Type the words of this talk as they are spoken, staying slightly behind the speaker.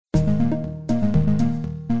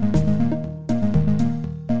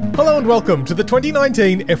and welcome to the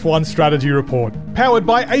 2019 F1 Strategy Report, powered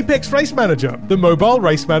by Apex Race Manager, the mobile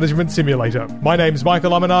race management simulator. My name's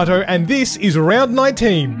Michael Aminato, and this is Round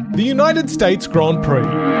 19, the United States Grand Prix.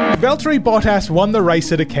 Valtteri Bottas won the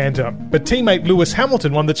race at a canter, but teammate Lewis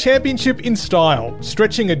Hamilton won the championship in style,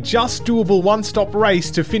 stretching a just doable one-stop race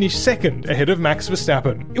to finish second ahead of Max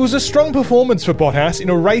Verstappen. It was a strong performance for Bottas in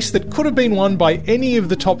a race that could have been won by any of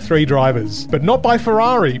the top three drivers, but not by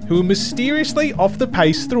Ferrari, who were mysteriously off the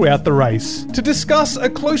pace throughout the race. To discuss a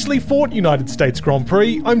closely fought United States Grand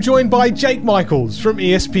Prix, I'm joined by Jake Michaels from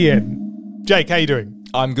ESPN. Jake, how you doing?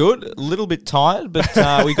 I'm good. A little bit tired,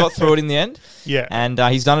 but we got through it in the end. Yeah. And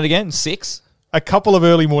he's done it again, 6. A couple of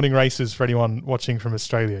early morning races for anyone watching from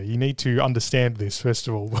Australia. You need to understand this, first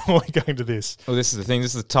of all, before we go into this. Well, this is the thing.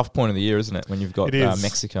 This is a tough point of the year, isn't it? When you've got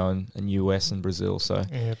Mexico and US and Brazil. So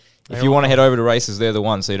if you want to head over to races, they're the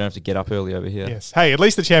ones, so you don't have to get up early over here. Yes. Hey, at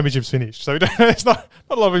least the championship's finished. So it's not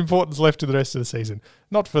a lot of importance left to the rest of the season.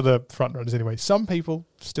 Not for the front runners anyway. Some people,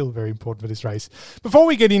 still very important for this race. Before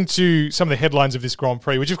we get into some of the headlines of this Grand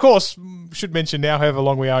Prix, which of course, should mention now, however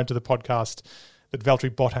long we are into the podcast, that Valtteri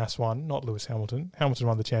Bottas won, not Lewis Hamilton. Hamilton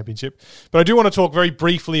won the championship. But I do want to talk very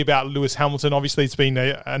briefly about Lewis Hamilton. Obviously, it's been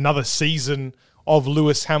another season of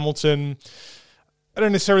Lewis Hamilton. I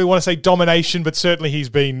don't necessarily want to say domination, but certainly he's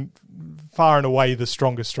been far and away the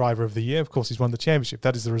strongest driver of the year. Of course, he's won the championship.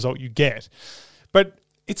 That is the result you get. But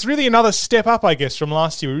it's really another step up, I guess, from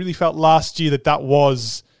last year. We really felt last year that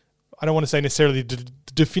was, I don't want to say necessarily the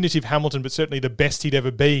definitive Hamilton, but certainly the best he'd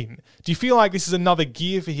ever been. Do you feel like this is another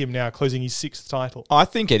gear for him now, closing his 6th title? I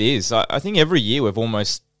think it is. I think every year we've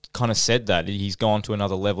almost kind of said that. He's gone to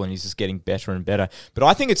another level and he's just getting better and better. But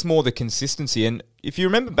I think it's more the consistency. And if you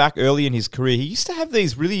remember back early in his career, he used to have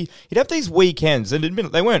these he'd have these weekends, and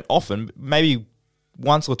admit they weren't often, maybe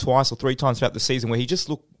once or twice or 3 times throughout the season, where he just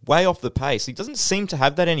looked way off the pace. He doesn't seem to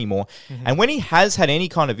have that anymore. Mm-hmm. And when he has had any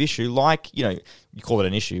kind of issue, like, you call it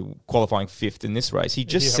an issue, qualifying 5th in this race, he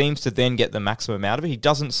just seems to then get the maximum out of it. He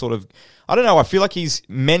doesn't sort of, I don't know, I feel like he's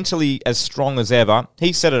mentally as strong as ever.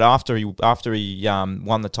 He said it after he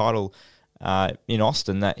won the title in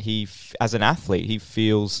Austin, that he, as an athlete, he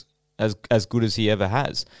feels as good as he ever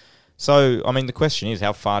has. So, I mean, the question is,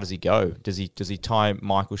 how far does he go? Does he tie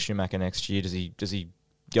Michael Schumacher next year? Does he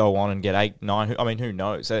go on and get 8, 9? I mean, who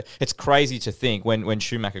knows? It's crazy to think when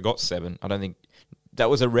Schumacher got 7. I don't think that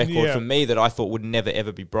was a record for me that I thought would never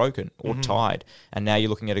ever be broken or tied. And now you're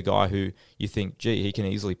looking at a guy who you think, gee, he can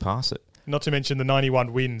easily pass it. Not to mention the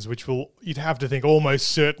 91 wins, which you'd have to think almost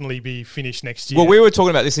certainly be finished next year. Well, we were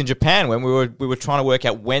talking about this in Japan when we were trying to work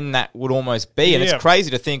out when that would almost be, and it's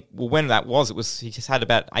crazy to think, well, when that was, he just had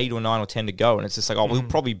about 8 or 9 or 10 to go, and it's just like, we'll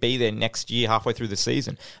probably be there next year, halfway through the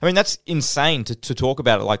season. I mean, that's insane to talk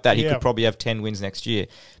about it like that. He could probably have 10 wins next year,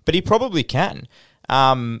 but he probably can.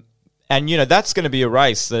 And that's going to be a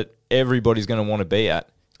race that everybody's going to want to be at.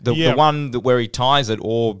 The one where he ties it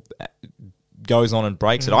or goes on and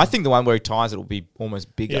breaks it. I think the one where he ties it will be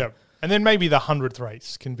almost bigger. Yeah. And then maybe the 100th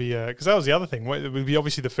race can be, because that was the other thing. It would be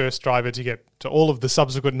obviously the first driver to get to all of the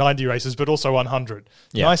subsequent 90 races, but also 100.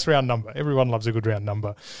 Yeah. Nice round number. Everyone loves a good round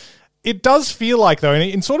number. It does feel like, though, and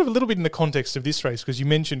in sort of a little bit in the context of this race, because you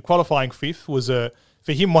mentioned qualifying 5th was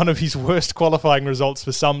for him, one of his worst qualifying results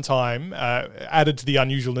for some time. Added to the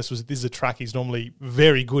unusualness was this is a track he's normally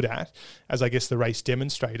very good at, as I guess the race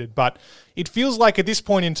demonstrated. But it feels like at this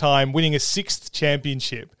point in time, winning a 6th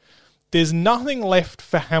championship, there's nothing left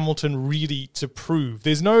for Hamilton really to prove.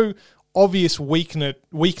 There's no obvious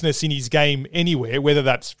weakness in his game anywhere, whether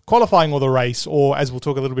that's qualifying or the race, or, as we'll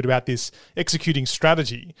talk a little bit about this, executing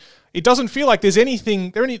strategy. It doesn't feel like there's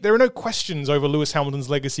anything, there are no questions over Lewis Hamilton's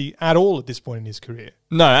legacy at all at this point in his career.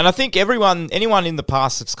 No, and I think anyone in the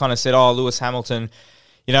past that's kind of said, Lewis Hamilton,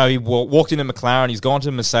 he walked into McLaren, he's gone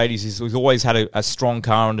to Mercedes, he's always had a strong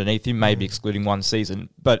car underneath him, maybe excluding one season,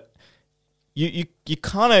 but you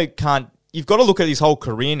kind of can't. You've got to look at his whole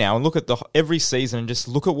career now and look at every season and just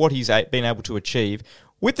look at what he's been able to achieve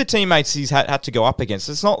with the teammates he's had to go up against.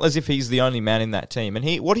 It's not as if he's the only man in that team,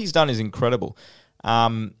 and what he's done is incredible.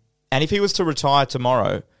 And if he was to retire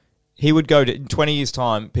tomorrow, he would go to, in 20 years'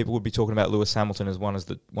 time, people would be talking about Lewis Hamilton as one of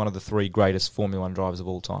the 3 greatest Formula 1 drivers of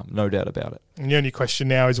all time. No doubt about it. And the only question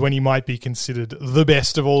now is when he might be considered the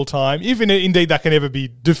best of all time, if indeed that can ever be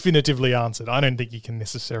definitively answered. I don't think you can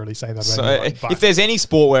necessarily say that about anyone. If there's any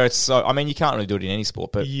sport where it's so, I mean, you can't really do it in any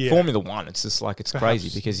sport, but Formula 1, it's just like, it's crazy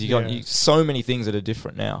because you got so many things that are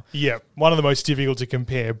different now. Yeah, one of the most difficult to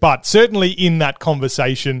compare, but certainly in that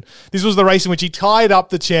conversation, this was the race in which he tied up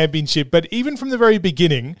the championship, but even from the very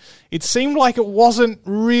beginning, it seemed like it wasn't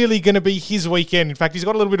really going to be his weekend. In fact, he's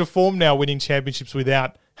got a little bit of form now winning championships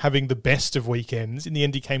without having the best of weekends. In the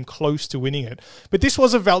end, he came close to winning it. But this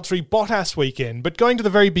was a Valtteri Bottas weekend. But going to the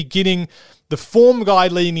very beginning, the form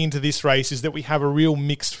guide leading into this race is that we have a real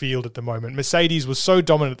mixed field at the moment. Mercedes was so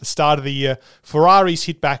dominant at the start of the year. Ferrari's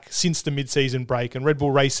hit back since the mid-season break, and Red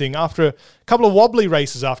Bull Racing, after a couple of wobbly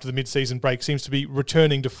races after the mid-season break, seems to be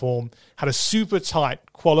returning to form. Had a super tight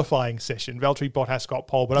qualifying session. Valtteri Bottas got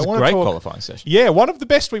pole, but I want to talk... Great qualifying session. Yeah, one of the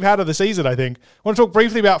best we've had of the season, I think. I want to talk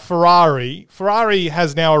briefly about Ferrari. Ferrari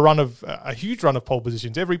has now a huge run of pole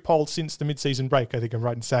positions. Every pole since the mid-season break, I think I'm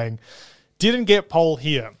right in saying. Didn't get pole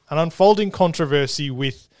here. An unfolding controversy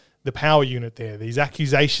with the power unit there. These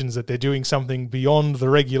accusations that they're doing something beyond the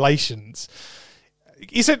regulations.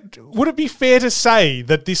 Would it be fair to say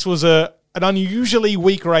that this was an unusually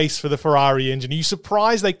weak race for the Ferrari engine? Are you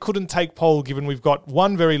surprised they couldn't take pole given we've got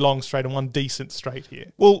one very long straight and one decent straight here?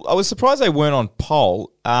 Well, I was surprised they weren't on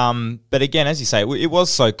pole. But again, as you say, it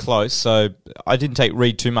was so close, so I didn't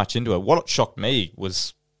read too much into it. What shocked me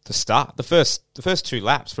was the start. The first 2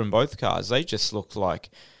 laps from both cars, they just looked like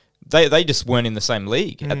they just weren't in the same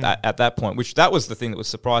league at that point, which that was the thing that was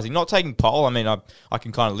surprising. Not taking pole, I mean, I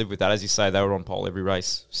can kind of live with that. As you say, they were on pole every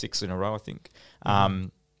race, 6 in a row, I think,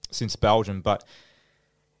 since Belgium. But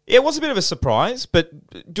yeah, it was a bit of a surprise. But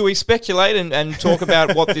do we speculate and talk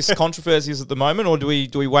about what this controversy is at the moment, or do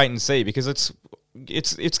we wait and see? Because it's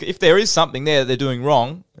if there is something there that they're doing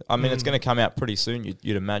wrong, I mean, it's going to come out pretty soon,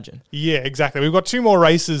 you'd imagine. Yeah, exactly. We've got 2 more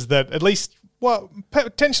races that at least, well,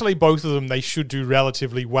 potentially both of them they should do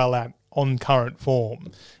relatively well at on current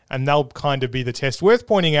form, and they'll kind of be the test. Worth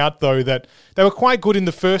pointing out, though, that they were quite good in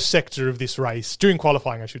the first sector of this race, during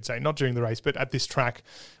qualifying, I should say, not during the race, but at this track,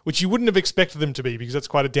 which you wouldn't have expected them to be because that's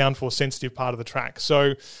quite a downforce-sensitive part of the track.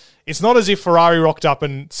 So it's not as if Ferrari rocked up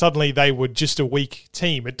and suddenly they were just a weak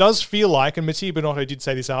team. It does feel like, and Mattia Binotto did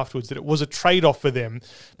say this afterwards, that it was a trade-off for them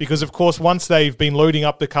because, of course, once they've been loading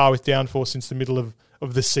up the car with downforce since the middle of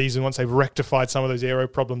the season, once they've rectified some of those aero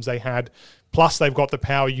problems they had, plus they've got the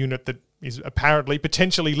power unit that is apparently,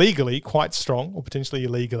 potentially legally, quite strong, or potentially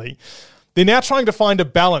illegally, they're now trying to find a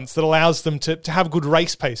balance that allows them to have good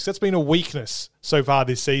race pace. That's been a weakness so far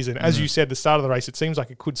this season. As you said, the start of the race, it seems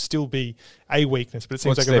like it could still be a weakness, but it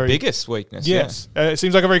seems like their biggest weakness. Yes. Yeah. It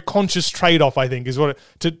seems like a very conscious trade-off, I think, is what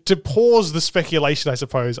to pause the speculation, I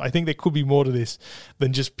suppose. I think there could be more to this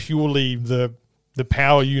than just purely the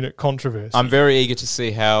power unit controversy. I'm very eager to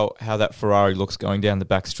see how that Ferrari looks going down the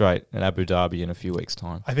back straight at Abu Dhabi in a few weeks'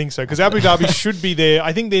 time. I think so, because Abu Dhabi should be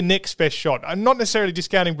I think their next best shot. I'm not necessarily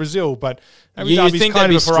discounting Brazil, but Abu Dhabi's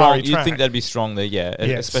kind of a Ferrari track. You'd think that'd be strong there, yeah,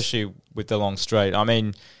 yes. Especially with the long straight. I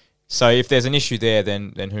mean, so if there's an issue there,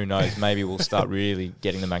 then who knows? Maybe we'll start really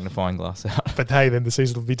getting the magnifying glass out. But hey, then the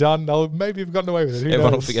season will be done. They'll maybe have gotten away with it.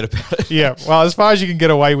 Everyone will forget about it. Yeah, well, as far as you can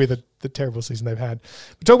get away with it, the terrible season they've had.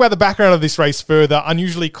 But talk about the background of this race further.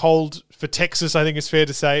 Unusually cold for Texas, I think it's fair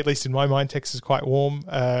to say. At least in my mind, Texas is quite warm.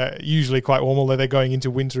 Usually quite warm, although they're going into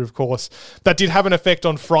winter, of course. That did have an effect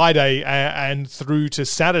on Friday and through to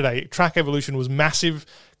Saturday. Track evolution was massive,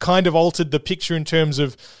 kind of altered the picture in terms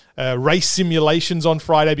of race simulations on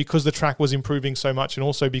Friday because the track was improving so much, and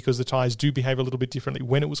also because the tyres do behave a little bit differently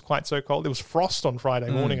when it was quite so cold. There was frost on Friday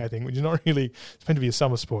morning, I think, which is not really, it's meant to be a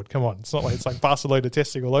summer sport. Come on. It's not like it's like Barcelona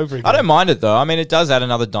testing all over again. I don't mind it though. I mean, it does add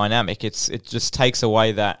another dynamic. It just takes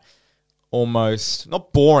away that almost,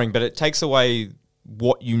 not boring, but it takes away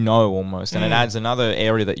what you know almost, and it adds another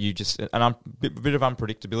area that you just, a bit of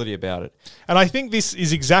unpredictability about it. And I think this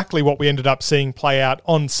is exactly what we ended up seeing play out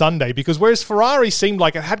on Sunday, because whereas Ferrari seemed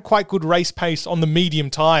like it had quite good race pace on the medium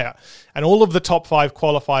tyre, and all of the top 5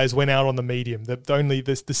 qualifiers went out on the medium, only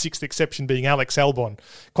the sixth exception being Alex Albon.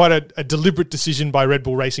 Quite a deliberate decision by Red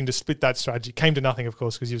Bull Racing to split that strategy. Came to nothing, of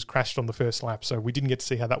course, because he was crashed on the first lap, so we didn't get to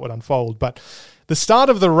see how that would unfold. But the start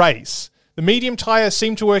of the race, the medium tyre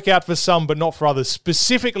seemed to work out for some, but not for others,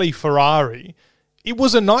 specifically Ferrari. It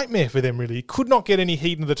was a nightmare for them, really. Could not get any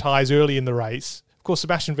heat into the tyres early in the race. Of course,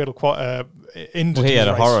 Sebastian Vettel ended he had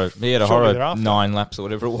the race. He had a horror 9 laps or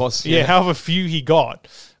whatever it was. Yeah, however few he got.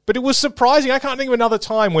 But it was surprising. I can't think of another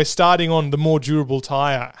time where starting on the more durable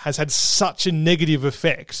tyre has had such a negative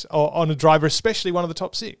effect on a driver, especially one of the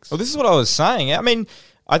top 6. Well, this is what I was saying. I mean,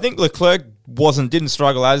 I think Leclerc didn't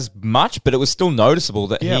struggle as much, but it was still noticeable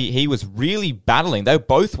that he was really battling. They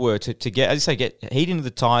both were to get, as you say, get heat into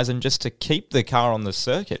the tyres and just to keep the car on the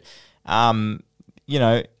circuit.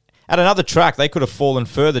 At another track, they could have fallen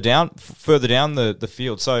further down the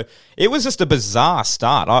field. So it was just a bizarre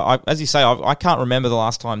start. As you say, I can't remember the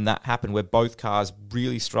last time that happened where both cars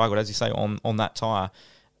really struggled, as you say, on that tyre.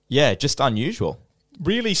 Yeah, just unusual.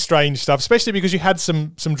 Really strange stuff, especially because you had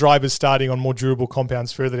some drivers starting on more durable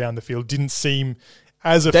compounds further down the field. Didn't seem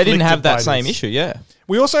as They didn't have that by same this. issue, yeah.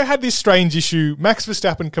 We also had this strange issue. Max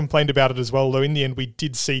Verstappen complained about it as well, though in the end we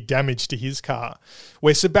did see damage to his car,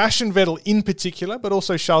 where Sebastian Vettel in particular, but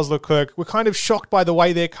also Charles Leclerc, were kind of shocked by the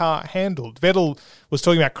way their car handled. Vettel was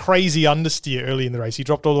talking about crazy understeer early in the race. He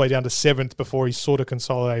dropped all the way down to 7th before he sort of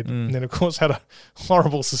consolidated, and then of course had a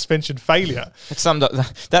horrible suspension failure. It summed up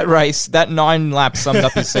that race, that 9 laps summed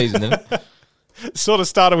up his season, didn't it? Sort of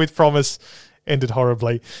started with promise, ended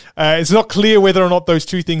horribly. It's not clear whether or not those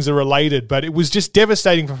two things are related, but it was just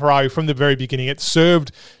devastating for Ferrari from the very beginning. It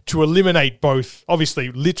served to eliminate both,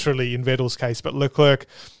 obviously, literally in Vettel's case, but Leclerc,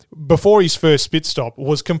 before his first pit stop,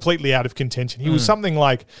 was completely out of contention. He was something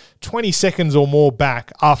like 20 seconds or more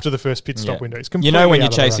back after the first pit stop window. It's completely when you're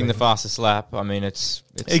out of chasing the running. fastest lap, I mean, it's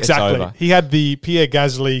Exactly. over. He had the Pierre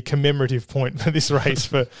Gasly commemorative point for this race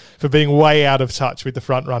for being way out of touch with the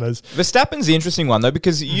front runners. Verstappen's the interesting one, though,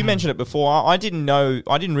 because you mentioned it before. I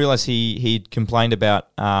didn't realise he'd complained about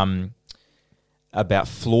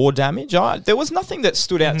floor damage. There was nothing that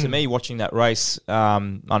stood out to me watching that race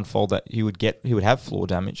unfold that he would have floor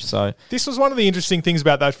damage. So this was one of the interesting things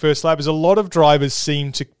about that first lap is a lot of drivers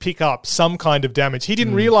seemed to pick up some kind of damage. He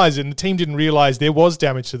didn't realise it, and the team didn't realise there was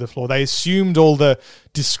damage to the floor. They assumed all the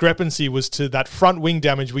discrepancy was to that front wing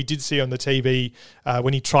damage we did see on the TV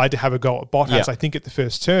when he tried to have a go at Bottas, I think at the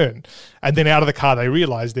first turn. And then out of the car they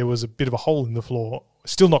realised there was a bit of a hole in the floor.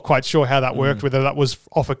 Still not quite sure how that worked, whether that was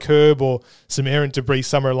off a curb or some errant debris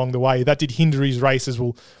somewhere along the way. That did hinder his race, as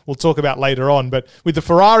we'll talk about later on. But with the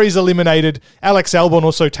Ferraris eliminated, Alex Albon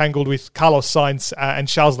also tangled with Carlos Sainz and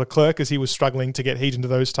Charles Leclerc as he was struggling to get heat into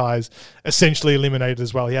those tyres, essentially eliminated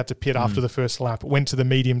as well. He had to pit after the first lap, went to the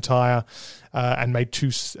medium tyre and made 2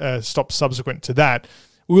 stops subsequent to that.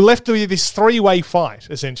 We were left with this 3-way fight,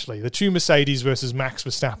 essentially, the 2 Mercedes versus Max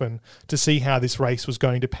Verstappen, to see how this race was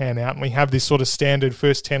going to pan out. And we have this sort of standard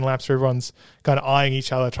first 10 laps where everyone's kind of eyeing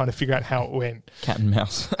each other, trying to figure out how it went. Cat and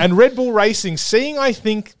mouse. And Red Bull Racing, seeing, I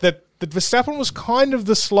think, that Verstappen was kind of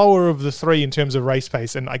the slower of the 3 in terms of race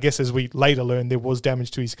pace, and I guess as we later learned, there was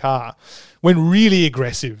damage to his car, went really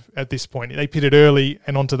aggressive at this point. They pitted early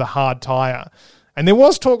and onto the hard tyre. And there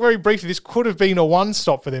was talk very briefly, this could have been a 1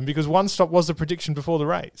 stop for them because 1 stop was the prediction before the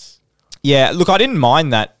race. Yeah, look, I didn't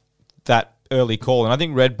mind that early call. And I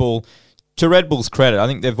think Red Bull, to Red Bull's credit, I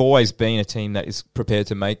think they've always been a team that is prepared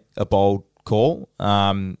to make a bold call,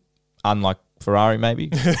 unlike Ferrari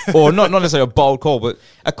maybe. Or not necessarily a bold call, but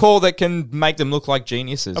a call that can make them look like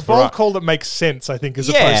geniuses. A bold call that makes sense, I think, as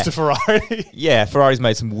opposed to Ferrari. Yeah, Ferrari's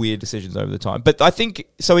made some weird decisions over the time. But I think,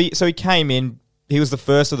 so he came in. He was the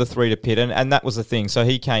first of the 3 to pit, and that was the thing. So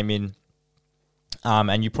he came in,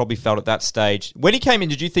 and you probably felt at that stage. When he came in,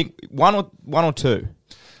 did you think one or two?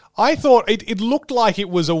 I thought it looked like it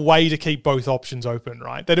was a way to keep both options open,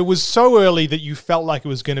 right? That it was so early that you felt like it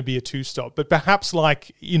was going to be a 2-stop. But perhaps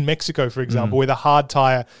like in Mexico, for example, where the hard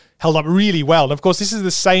tyre held up really well. And of course, this is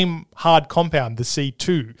the same hard compound, the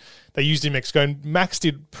C2, they used in Mexico. And Max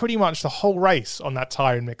did pretty much the whole race on that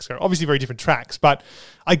tyre in Mexico. Obviously very different tracks. But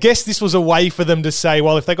I guess this was a way for them to say,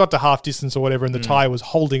 well, if they got to half distance or whatever and the tyre was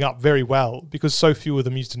holding up very well, because so few of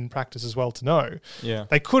them used it in practice as well to know,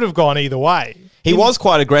 they could have gone either way. He was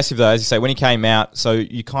quite aggressive, though, as you say, when he came out. So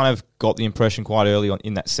you kind of got the impression quite early on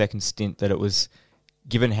in that second stint that it was,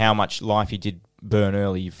 given how much life he did burn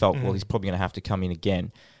early, you felt, well, he's probably going to have to come in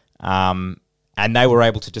again. And they were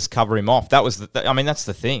able to just cover him off. That was, that's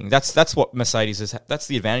the thing. That's what Mercedes has. That's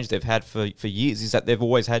the advantage they've had for years, is that they've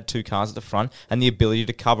always had 2 cars at the front and the ability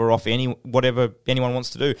to cover off whatever anyone wants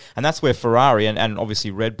to do. And that's where Ferrari and obviously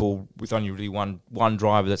Red Bull, with only really one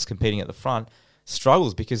driver that's competing at the front,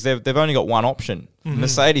 struggles because they've only got one option.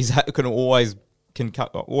 Mercedes can always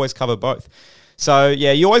cover both. So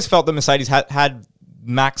yeah, you always felt that Mercedes had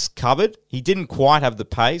Max covered. He didn't quite have the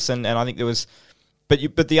pace, and I think there was.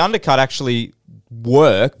 But the undercut actually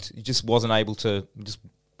worked. He just wasn't able to. Just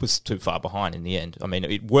was too far behind in the end. I mean,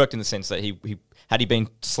 it worked in the sense that he had he been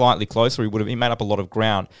slightly closer, he made up a lot of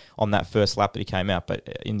ground on that first lap that he came out. But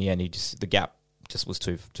in the end, the gap just was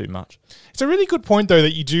too much. It's a really good point though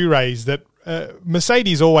that you do raise that.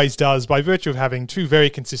 Mercedes always does, by virtue of having 2 very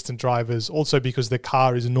consistent drivers, also because the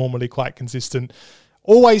car is normally quite consistent,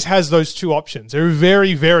 always has those 2 options. There are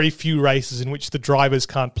very, very few races in which the drivers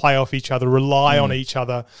can't play off each other, rely on each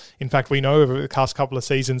other. In fact, we know over the past couple of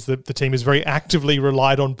seasons that the team has very actively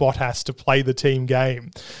relied on Bottas to play the team game.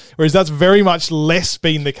 Whereas that's very much less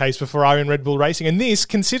been the case for Ferrari and Red Bull Racing. And this,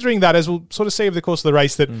 considering that, as we'll sort of see over the course of the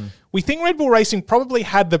race, that we think Red Bull Racing probably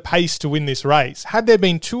had the pace to win this race. Had there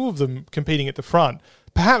been 2 of them competing at the front,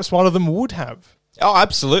 perhaps one of them would have. Oh,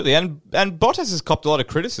 absolutely. And Bottas has copped a lot of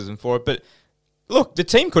criticism for it, but look, the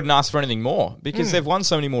team couldn't ask for anything more because they've won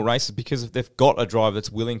so many more races because they've got a driver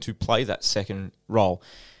that's willing to play that second role.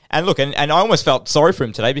 And look, and I almost felt sorry for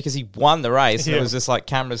him today because he won the race. And it was just like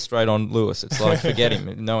cameras straight on Lewis. It's like, forget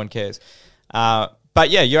him. No one cares. But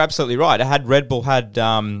yeah, you're absolutely right. Had Red Bull had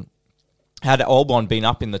Albon been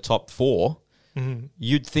up in the top 4,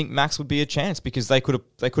 you'd think Max would be a chance because they could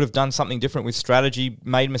have done something different with strategy,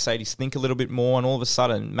 made Mercedes think a little bit more, and all of a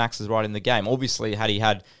sudden Max is right in the game. Obviously, had he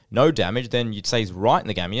had no damage, then you'd say he's right in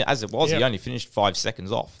the game. As it was, he only finished 5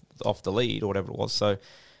 seconds off the lead or whatever it was. So,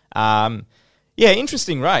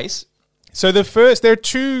 interesting race. So there are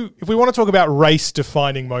two, if we want to talk about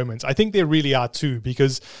race-defining moments, I think there really are two,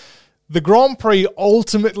 because the Grand Prix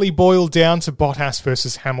ultimately boiled down to Bottas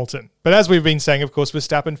versus Hamilton. But as we've been saying, of course,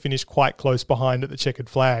 Verstappen finished quite close behind at the checkered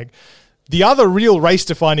flag. The other real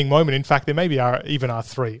race-defining moment, in fact, there maybe are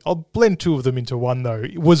 3. I'll blend 2 of them into one, though,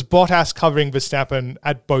 was Bottas covering Verstappen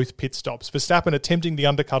at both pit stops. Verstappen attempting the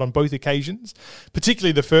undercut on both occasions,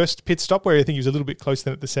 particularly the first pit stop, where I think he was a little bit closer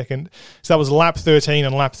than at the second. So that was lap 13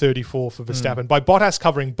 and lap 34 for Verstappen. By Bottas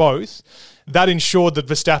covering both, that ensured that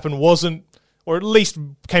Verstappen wasn't, or at least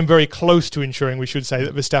came very close to ensuring, we should say,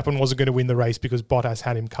 that Verstappen wasn't going to win the race because Bottas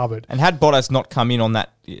had him covered. And had Bottas not come in on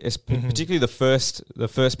that, particularly the first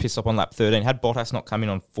pit stop on lap 13, had Bottas not come in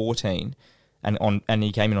on 14 and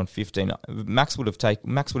he came in on 15, Max would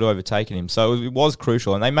have overtaken him. So it was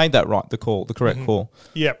crucial, and they made that right, the correct call.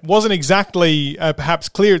 Yeah, wasn't exactly perhaps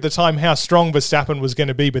clear at the time how strong Verstappen was going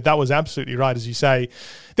to be, but that was absolutely right, as you say.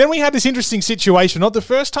 Then we had this interesting situation, not the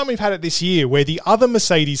first time we've had it this year, where the other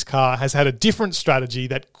Mercedes car has had a different strategy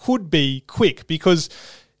that could be quick, because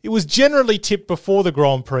it was generally tipped before the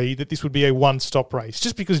Grand Prix that this would be a one-stop race,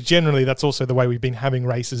 just because generally that's also the way we've been having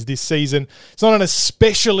races this season. It's not an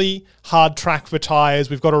especially hard track for tyres.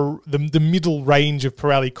 We've got the middle range of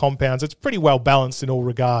Pirelli compounds. It's pretty well balanced in all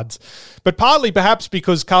regards. But partly perhaps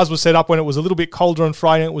because cars were set up when it was a little bit colder on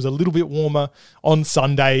Friday, it was a little bit warmer on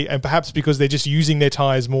Sunday, and perhaps because they're just using their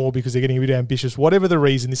tyres more because they're getting a bit ambitious. Whatever the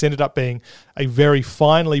reason, this ended up being a very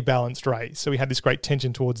finely balanced race. So we had this great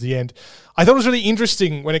tension towards the end. I thought it was really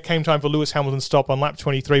interesting when it came time for Lewis Hamilton's stop on lap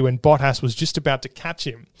 23 when Bottas was just about to catch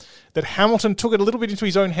him, that Hamilton took it a little bit into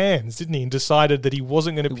his own hands, didn't he, and decided that he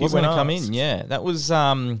wasn't going to come in. Yeah, that was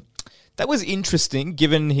interesting,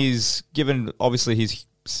 given obviously his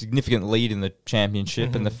significant lead in the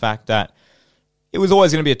championship and the fact that it was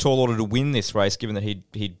always going to be a tall order to win this race, given that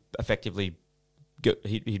he'd effectively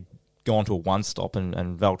he'd gone to a 1-stop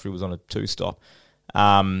and Valtteri was on a 2-stop.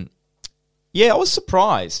 I was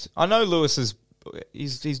surprised. I know Lewis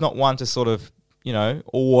he's not one to sort of,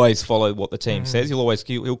 always follow what the team says.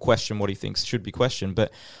 He'll question what he thinks should be questioned.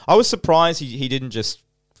 But I was surprised he didn't just,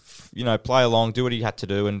 play along, do what he had to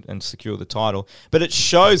do and secure the title. But it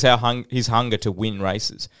shows his hunger to win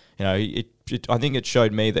races. I think it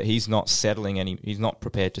showed me that he's not settling he's not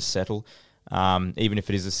prepared to settle. Even if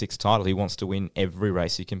it is a 6th title, he wants to win every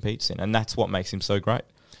race he competes in. And that's what makes him so great.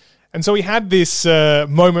 And so we had this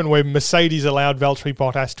moment where Mercedes allowed Valtteri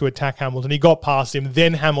Bottas to attack Hamilton. He got past him.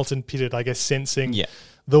 Then Hamilton pitted, I guess, sensing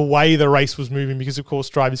the way the race was moving, because, of course,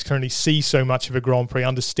 drivers can only see so much of a Grand Prix,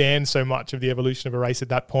 understand so much of the evolution of a race at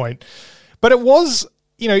that point. But it was,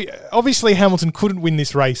 obviously Hamilton couldn't win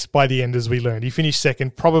this race by the end, as we learned. He finished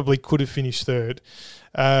 2nd, probably could have finished 3rd,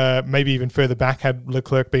 maybe even further back had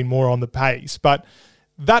Leclerc been more on the pace. But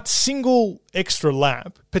that single extra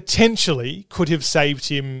lap potentially could have saved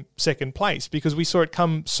him 2nd place, because we saw it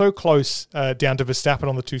come so close down to Verstappen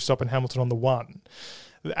on the 2-stop and Hamilton on the 1.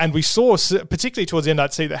 And we saw, particularly towards the end,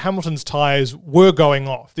 I'd say that Hamilton's tyres were going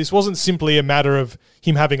off. This wasn't simply a matter of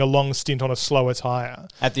him having a long stint on a slower tyre.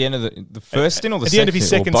 At the end of the first stint or the second? At the end of his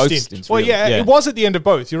second stint. Stints, well, really. It was at the end of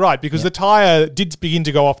both. You're right, because the tyre did begin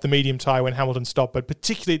to go off, the medium tyre, when Hamilton stopped, but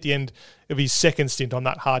particularly at the end of his second stint on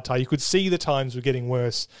that hard tyre, you could see the times were getting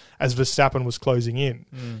worse as Verstappen was closing in.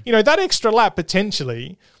 That extra lap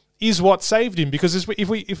potentially is what saved him, because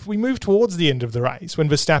if we move towards the end of the race, when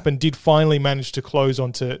Verstappen did finally manage to close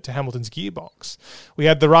onto Hamilton's gearbox, we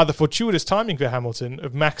had the rather fortuitous timing for Hamilton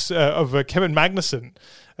of Kevin Magnussen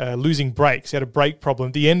losing brakes. He had a brake problem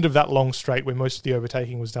at the end of that long straight where most of the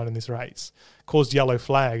overtaking was done in this race. Caused yellow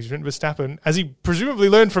flags. Verstappen, as he presumably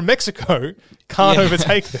learned from Mexico, can't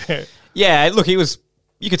overtake there. Yeah, look, you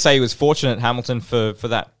could say he was fortunate, Hamilton, for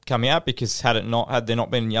that coming out, because had there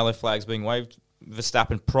not been yellow flags being waved,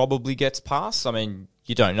 Verstappen probably gets past. I mean,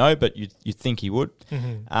 you don't know, but you'd think he would.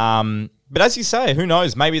 But as you say, who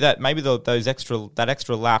knows? Maybe that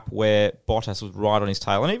extra lap where Bottas was right on his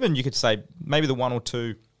tail, and even you could say maybe the 1 or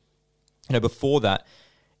 2, before that,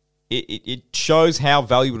 it shows how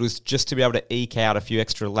valuable it is just to be able to eke out a few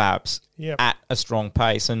extra laps at a strong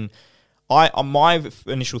pace. And my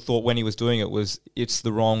initial thought when he was doing it was it's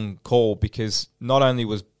the wrong call, because not only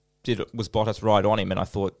was Bottas right on him, and I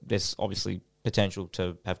thought there's obviously potential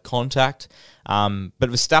to have contact, but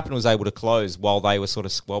Verstappen was able to close while they were sort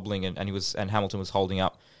of squabbling, and Hamilton was holding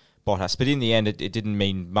up Bottas. But in the end, it didn't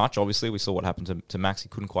mean much. Obviously, we saw what happened to Max. He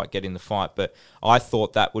couldn't quite get in the fight, but I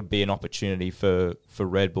thought that would be an opportunity for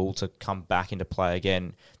Red Bull to come back into play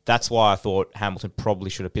again. That's why I thought Hamilton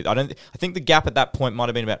probably should have pitted. I think the gap at that point might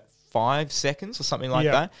have been about 5 seconds or something like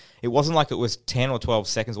that. It wasn't like it was 10 or 12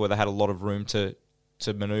 seconds where they had a lot of room to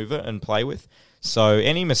maneuver and play with. So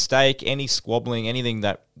any mistake, any squabbling, anything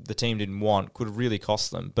that the team didn't want could really cost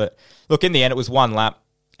them. But look, in the end, it was one lap.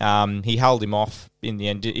 He held him off in the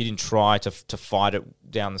end. He didn't try to fight it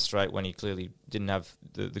down the straight when he clearly didn't have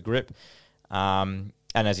the grip. And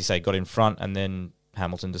as you say, got in front, and then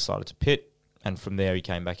Hamilton decided to pit. And from there, he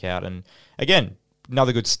came back out. And again,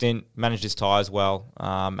 another good stint, managed his tyres well.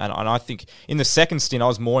 And I think in the second stint, I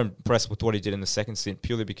was more impressed with what he did in the second stint,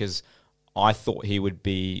 purely because I thought he would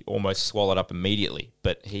be almost swallowed up immediately.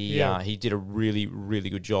 But he did a really, really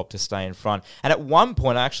good job to stay in front. And at one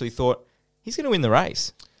point, I actually thought, he's going to win the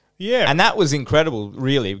race. Yeah. And that was incredible,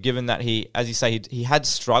 really, given that he, as you say, he had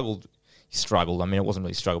struggled. He struggled. I mean, it wasn't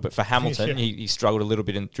really struggle, but for Hamilton, he struggled a little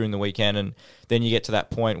bit during the weekend. And then you get to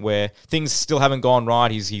that point where things still haven't gone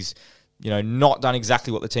right. He's not done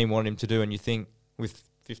exactly what the team wanted him to do. And you think, with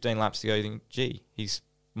 15 laps to go, you think, gee, he's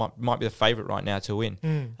might be the favourite right now to win.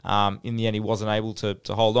 In the end, he wasn't able to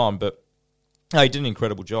hold on, but no, he did an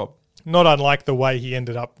incredible job. Not unlike the way he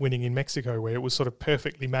ended up winning in Mexico, where it was sort of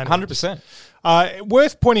perfectly managed. 100%.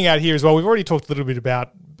 Worth pointing out here as well, we've already talked a little bit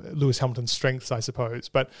about Lewis Hamilton's strengths, I suppose,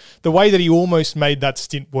 but the way that he almost made that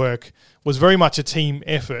stint work was very much a team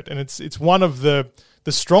effort, and it's one of the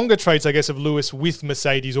stronger traits, I guess, of Lewis with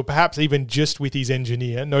Mercedes, or perhaps even just with his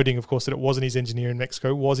engineer, noting, of course, that it wasn't his engineer in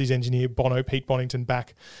Mexico, was his engineer, Pete Bonington,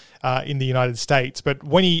 back in the United States. But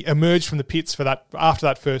when he emerged from the pits after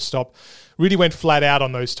that first stop, really went flat out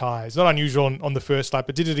on those tyres. Not unusual on the first lap,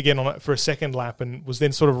 but did it again for a second lap, and was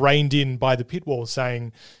then sort of reined in by the pit wall,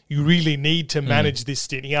 saying, you really need to manage this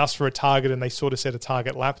stint. He asked for a target, and they sort of set a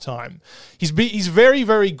target lap time. He's very,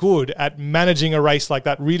 very good at managing a race like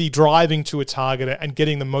that, really driving to a target and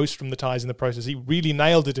getting the most from the tyres in the process. He really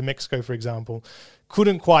nailed it in Mexico, for example.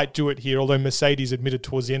 Couldn't quite do it here, although Mercedes admitted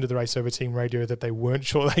towards the end of the race over team radio that they weren't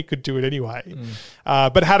sure they could do it anyway.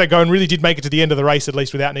 But had a go and really did make it to the end of the race, at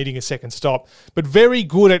least without needing a second stop. But very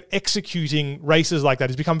good at executing races like that.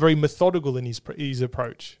 He's become very methodical in his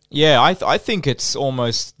approach. Yeah, I think it's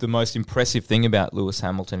almost the most impressive thing about Lewis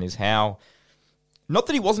Hamilton is how, not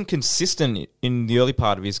that he wasn't consistent in the early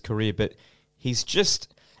part of his career, but he's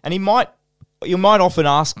just, and you might often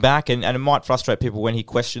ask back, and it might frustrate people when he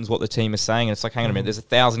questions what the team is saying, and it's like, hang on a minute, there's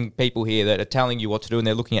 1,000 people here that are telling you what to do, and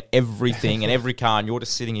they're looking at everything and every car, and you're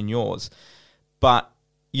just sitting in yours. But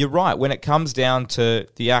you're right, when it comes down to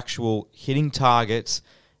the actual hitting targets,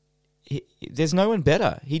 there's no one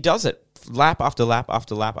better. He does it lap after lap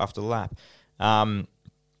after lap after lap. And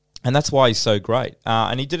that's why he's so great.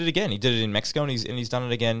 And he did it again. He did it in Mexico, and he's done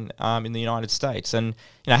it again in the United States. And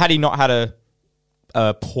had he not had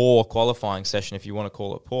a poor qualifying session, if you want to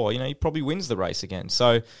call it poor, he probably wins the race again.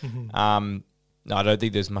 So I don't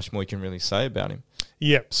think there's much more you can really say about him.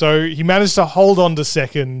 Yeah, so he managed to hold on to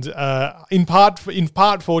second, in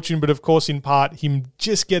part fortune, but of course in part him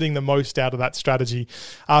just getting the most out of that strategy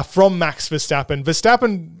from Max Verstappen.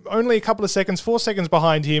 Verstappen only a couple of seconds, 4 seconds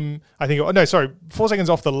behind him, 4 seconds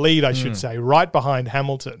off the lead, I should say, right behind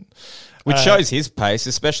Hamilton. Which shows his pace,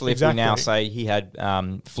 especially if we now say he had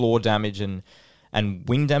floor damage and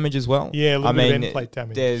wing damage as well. Yeah, a little bit of end plate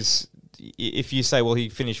damage. If you say, well, he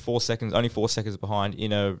finished only 4 seconds behind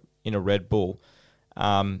in a Red Bull,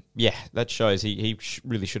 that shows he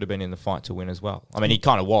really should have been in the fight to win as well. I mean, he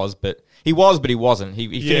kind of was, but he wasn't.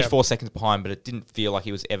 He finished 4 seconds behind, but it didn't feel like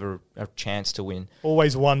he was ever a chance to win.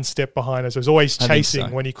 Always one step behind us. So he was always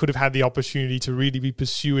chasing when he could have had the opportunity to really be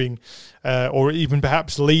pursuing or even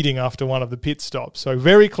perhaps leading after one of the pit stops. So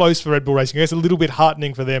very close for Red Bull Racing. I guess a little bit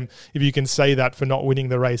heartening for them, if you can say that, for not winning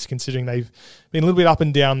the race, considering they've been a little bit up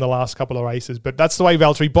and down the last couple of races. But that's the way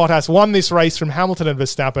Valtteri Bottas won this race from Hamilton and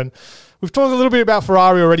Verstappen. We've talked a little bit about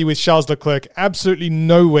Ferrari already with Charles Leclerc. Absolutely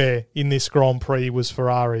nowhere in this Grand Prix was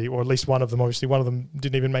Ferrari, or at least one of them. Obviously, one of them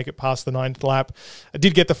didn't even make it past the 9th lap. It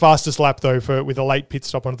did get the fastest lap, though, with a late pit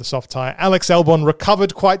stop onto the soft tyre. Alex Albon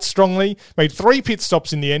recovered quite strongly, made 3 pit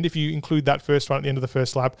stops in the end, if you include that first one at the end of the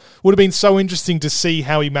first lap. Would have been so interesting to see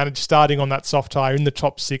how he managed starting on that soft tyre in the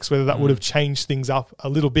top 6, whether that would have changed things up a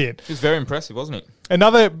little bit. It was very impressive, wasn't it?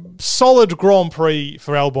 Another solid Grand Prix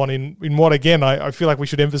for Albon in what, again, I feel like we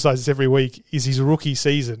should emphasise this every week is his rookie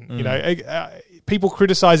season. You know, people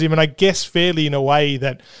criticize him, and I guess fairly in a way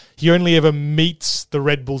that he only ever meets the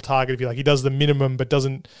Red Bull target, if you like. He does the minimum, but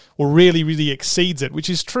doesn't, or really exceeds it, which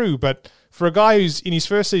is true. But for a guy who's in his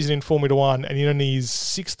first season in Formula One and in only his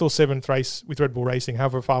 6th or 7th race with Red Bull Racing,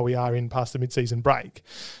 however far we are in past the mid-season break,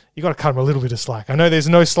 you got to cut him a little bit of slack. I know there's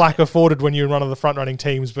no slack afforded when you're in one of the front-running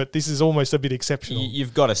teams, but this is almost a bit exceptional.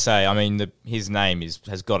 You've got to say, I mean, his name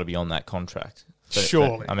has got to be on that contract.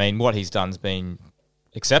 Surely. I mean, what he's done's been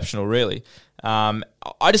exceptional, really. I'm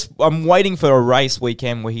waiting for a race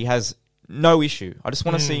weekend where he has no issue. I just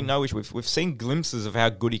want to see no issue. We've seen glimpses of how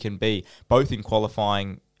good he can be, both in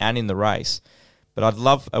qualifying and in the race. But I'd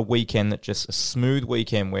love a weekend that just a smooth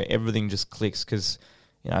weekend where everything just clicks, because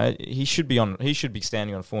you know he should be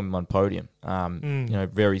standing on a Formula One podium, you know,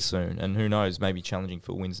 very soon, and who knows, maybe challenging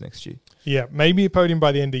for wins next year. Yeah, maybe a podium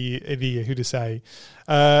by the end of the year. Who to say?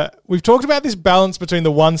 We've talked about this balance between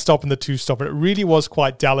the one stop and the two stop, and it really was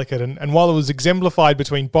quite delicate. And while it was exemplified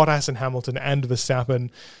between Bottas and Hamilton and Verstappen,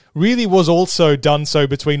 really was also done so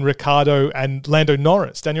between Ricciardo and Lando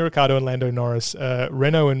Norris. Daniel Ricciardo and Lando Norris,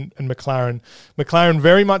 Renault and McLaren. McLaren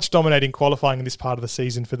very much dominating qualifying in this part of the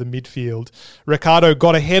season for the midfield. Ricciardo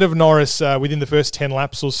got ahead of Norris within the first 10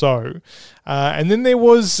 laps or so. And then there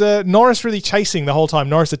was Norris really chasing the whole time.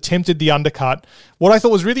 Norris attempted the undercut. What I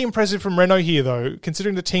thought was really impressive from Renault here, though,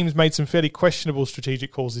 considering the team's made some fairly questionable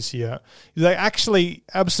strategic calls this year, is they actually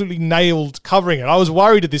absolutely nailed covering it. I was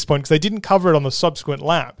worried at this point because they didn't cover it on the subsequent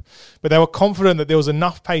lap, but they were confident that there was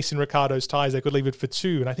enough pace in Ricciardo's tyres they could leave it for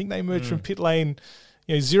 2. And I think they emerged from pit lane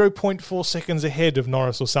 0.4 seconds ahead of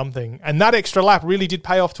Norris or something. And that extra lap really did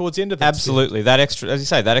pay off towards the end of that Absolutely. stint. That extra, as you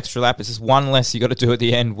say, that extra lap is just one less you got to do at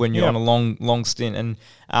the end when you're on a long stint. And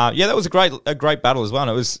that was a great battle as well.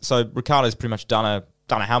 And it was, so Ricciardo's pretty much done a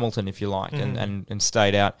Hamilton, if you like, and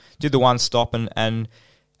stayed out. Did the one stop and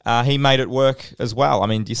he made it work as well. I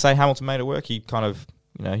mean, do you say Hamilton made it work? He kind of,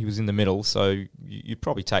 he was in the middle, so you'd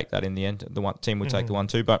probably take that in the end. The one team would take the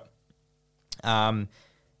 1-2, but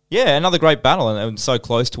another great battle, and so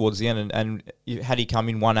close towards the end. And had he come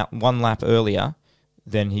in one lap earlier,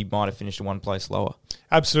 then he might have finished one place lower.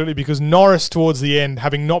 Absolutely, because Norris towards the end,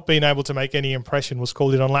 having not been able to make any impression, was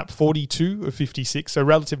called in on lap 42 of 56, so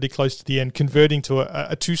relatively close to the end, converting to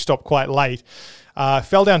a two-stop quite late.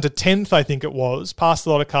 Fell down to 10th, I think it was, passed a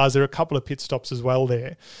lot of cars. There were a couple of pit stops as well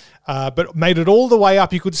there. But made it all the way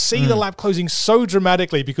up. You could see the lap closing so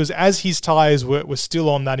dramatically because as his tyres were still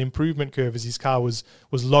on that improvement curve, as his car was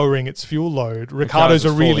lowering its fuel load, Ricciardo's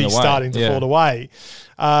are really starting to fall away.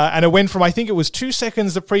 And it went from, I think it was 2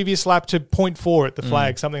 seconds the previous lap to 0.4 at the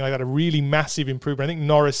flag, something like that, a really massive improvement. I think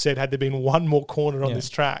Norris said had there been one more corner on this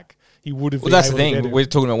track, he would have been that's able the to get thing. it. We're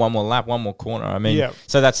talking about one more lap, one more corner. I mean,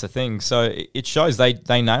 so that's the thing. So it shows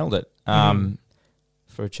they nailed it.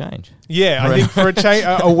 For a change. Yeah, I think for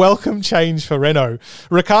a welcome change for Renault.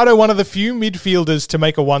 Ricciardo, one of the few midfielders to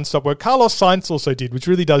make a one-stop work. Carlos Sainz also did, which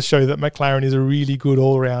really does show that McLaren is a really good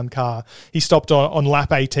all-round car. He stopped on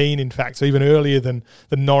lap 18, in fact, so even earlier than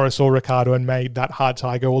Norris or Ricciardo, and made that hard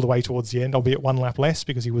tyre go all the way towards the end, albeit one lap less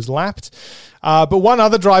because he was lapped. But one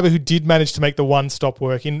other driver who did manage to make the one-stop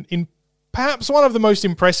work in perhaps one of the most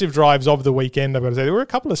impressive drives of the weekend, I've got to say. There were a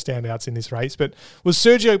couple of standouts in this race, but was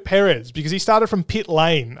Sergio Perez, because he started from pit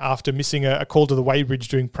lane after missing a call to the weighbridge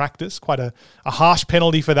during practice. Quite a harsh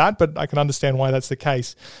penalty for that, but I can understand why that's the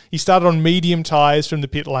case. He started on medium tyres from the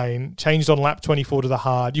pit lane, changed on lap 24 to the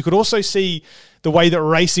hard. You could also see the way that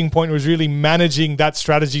Racing Point was really managing that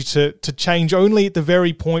strategy to change only at the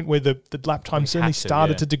very point where the lap time certainly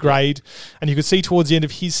started to degrade. And you could see towards the end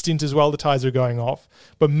of his stint as well, the tyres were going off,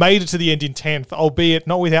 but made it to the end in 10th, albeit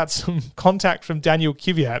not without some contact from Daniel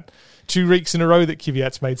Kvyat. 2 weeks in a row that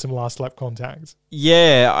Kvyat's made some last lap contacts.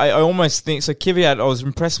 Yeah, I almost think so. Kvyat, I was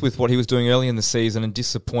impressed with what he was doing early in the season and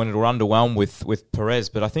disappointed or underwhelmed with Perez,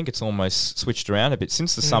 but I think it's almost switched around a bit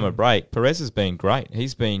since the summer break. Perez has been great.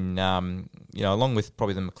 He's been, along with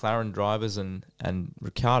probably the McLaren drivers and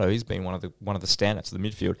Ricciardo, he's been one of the standouts of the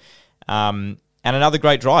midfield. And another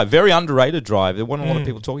great drive, very underrated drive. There weren't a lot of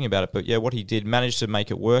people talking about it, but what he did, managed to make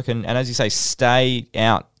it work, and as you say, stay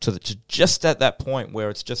out to just at that point where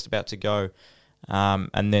it's just about to go,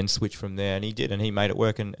 and then switch from there. And he did, and he made it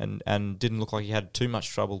work, and didn't look like he had too much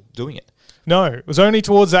trouble doing it. No, it was only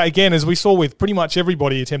towards that, again, as we saw with pretty much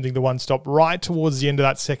everybody attempting the one-stop, right towards the end of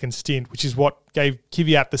that second stint, which is what gave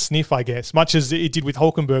Kvyat the sniff, I guess, much as it did with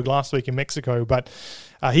Hulkenberg last week in Mexico. But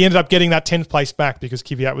he ended up getting that 10th place back because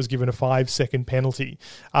Kvyat was given a 5-second penalty.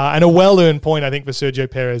 And a well-earned point, I think, for Sergio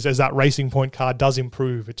Perez, as that Racing Point car does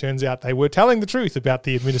improve. It turns out they were telling the truth about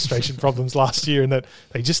the administration problems last year and that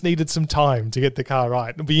they just needed some time to get the car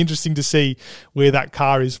right. It'll be interesting to see where that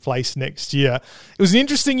car is placed next year. It was an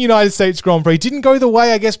interesting United States Grand Prix. It didn't go the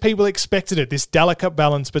way I guess people expected it, this delicate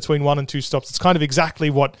balance between 1 and 2 stops. It's kind of exactly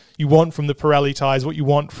what you want from the Pirelli tyres, what you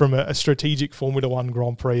want from a strategic Formula 1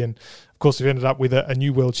 Grand Prix. And of course, we've ended up with a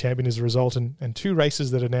new world champion as a result, and 2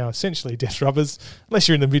 races that are now essentially death rubbers, unless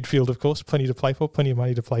you're in the midfield, of course. Plenty to play for, plenty of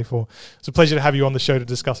money to play for. It's a pleasure to have you on the show to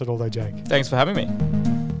discuss it all, though, Jake. Thanks for having me.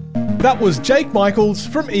 That was Jake Michaels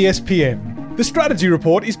from ESPN. The Strategy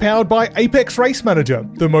Report is powered by Apex Race Manager,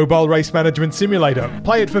 the mobile race management simulator.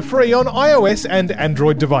 Play it for free on iOS and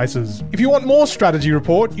Android devices. If you want more Strategy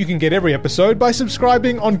Report, you can get every episode by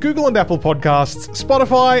subscribing on Google and Apple Podcasts,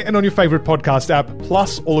 Spotify, and on your favourite podcast app,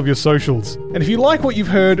 plus all of your socials. And if you like what you've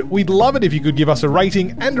heard, we'd love it if you could give us a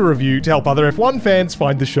rating and a review to help other F1 fans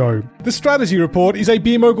find the show. The Strategy Report is a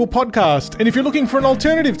Beer Mogul podcast, and if you're looking for an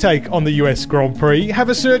alternative take on the US Grand Prix, have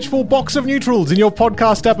a search for Box of Neutrals in your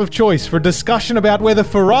podcast app of choice for a discussion about whether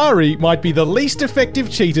Ferrari might be the least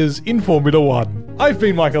effective cheaters in Formula 1. I've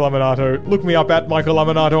been Michael Laminato. Look me up at Michael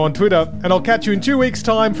Laminato on Twitter, and I'll catch you in 2 weeks'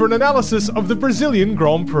 time for an analysis of the Brazilian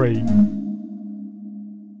Grand Prix.